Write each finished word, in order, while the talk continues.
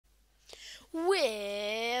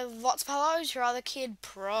Lots of hellos, your other kid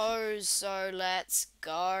pros, so let's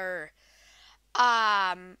go.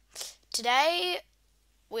 Today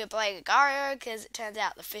we're playing Agario because it turns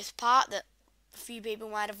out the fifth part that a few people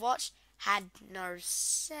might have watched had no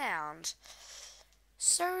sound.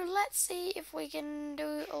 So let's see if we can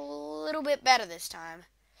do a little bit better this time.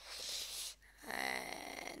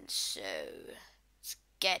 And so let's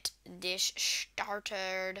get this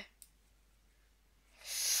started.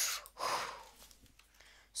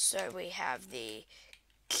 So we have the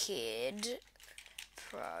kid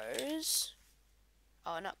pros.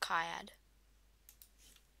 Oh, not Kyad.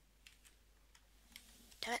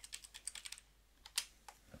 Damn it.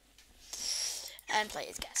 And play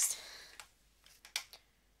as guest.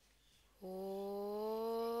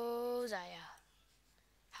 Oh, Zaya.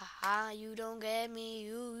 Haha, you don't get me,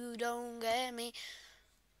 you don't get me.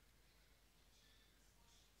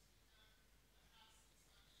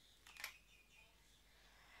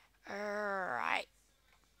 Alright.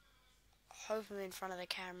 Hope I'm in front of the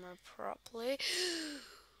camera properly.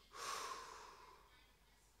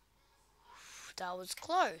 That was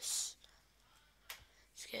close.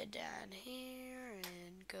 Let's get down here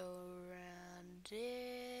and go around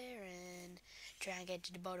there and try and get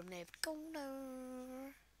to the bottom left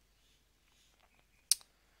corner.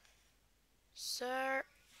 So,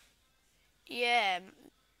 yeah.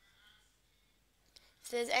 If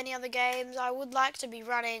there's any other games, I would like to be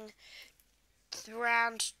running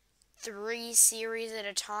around 3 series at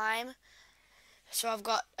a time. So I've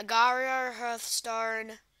got Agario,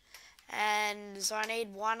 Hearthstone, and so I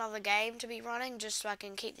need one other game to be running just so I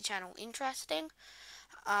can keep the channel interesting.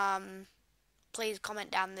 Please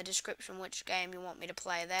comment down in the description which game you want me to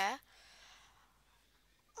play there.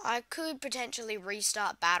 I could potentially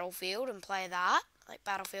restart Battlefield and play that, like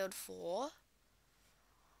Battlefield 4.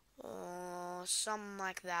 Or something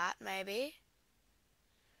like that, maybe.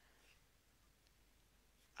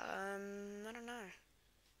 I don't know.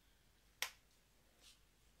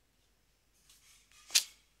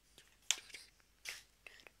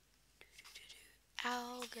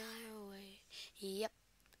 I'll go away. Yep.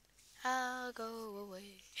 I'll go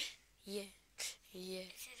away. Yeah. Yeah.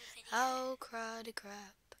 Oh, cruddy crap.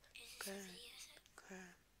 Crap.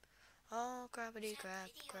 Crap. Oh, crappity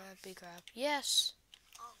crap. Crappy crap. Yes.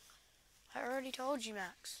 I already told you,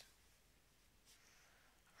 Max.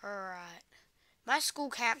 Alright. My school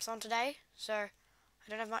camp's on today, so I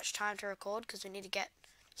don't have much time to record because we need to get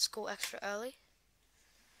to school extra early.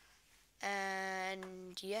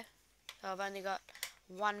 And yeah, so I've only got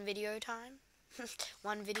one video time.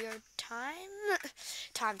 One video time.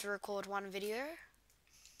 Time to record one video.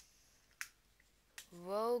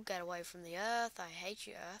 Whoa, get away from the earth. I hate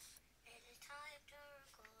you, earth. It is time to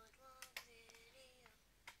record one video.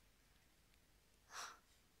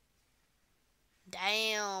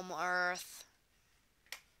 Damn, earth.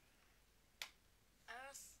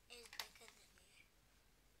 Earth is bigger than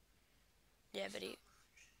you. Yeah, but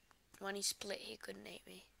when he split, he couldn't eat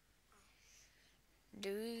me.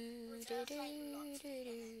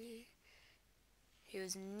 He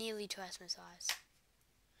was nearly twice my size.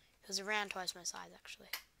 He was around twice my size, actually.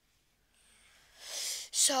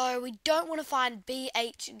 So, we don't want to find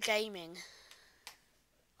BH Gaming.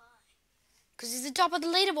 Why? Because he's the top of the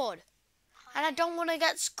leaderboard. And I don't want to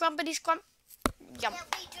get scrumpity scrump. Yum. Yeah,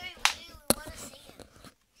 we do. We want to see him.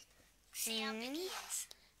 See how big he is.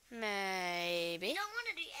 Maybe. We don't want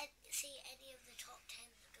to see any of the top 10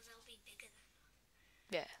 because they'll be bigger than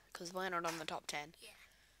Yeah, because we're not on the top 10. Yeah.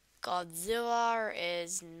 Godzilla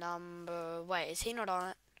is number... Wait, is he not on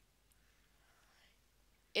it?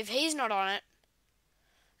 If he's not on it,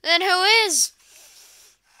 then who is?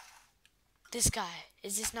 This guy.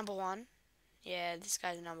 Is this number 1? Yeah, this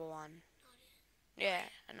guy's number 1. Yeah,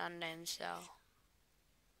 an unnamed cell.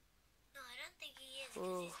 No, I don't think he is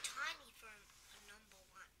because he's tiny for a number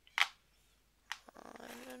 1.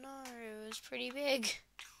 I don't know. It was pretty big.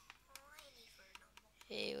 Tiny for a number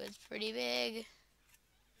 1. He was pretty big.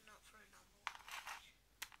 Not for a number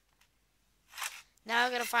 1. Now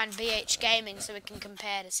we're going to find BH Gaming so we can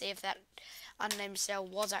compare to see if that unnamed cell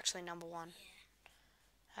was actually number 1.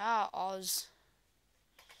 Yeah. Oz.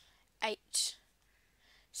 8.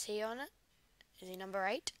 Is he on it? Is he number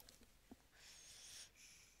 8?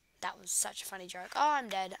 That was such a funny joke. Oh, I'm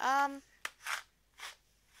dead.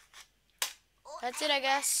 That's it, I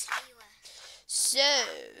guess. So,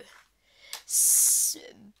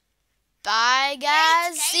 bye,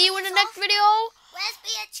 guys. See you in the next video. Where's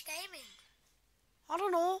BH Gaming? I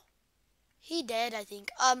don't know. He dead, I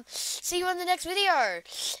think. See you in the next video.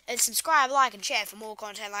 And subscribe, like, and share for more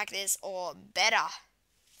content like this or better.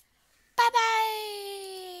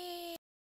 Bye-bye.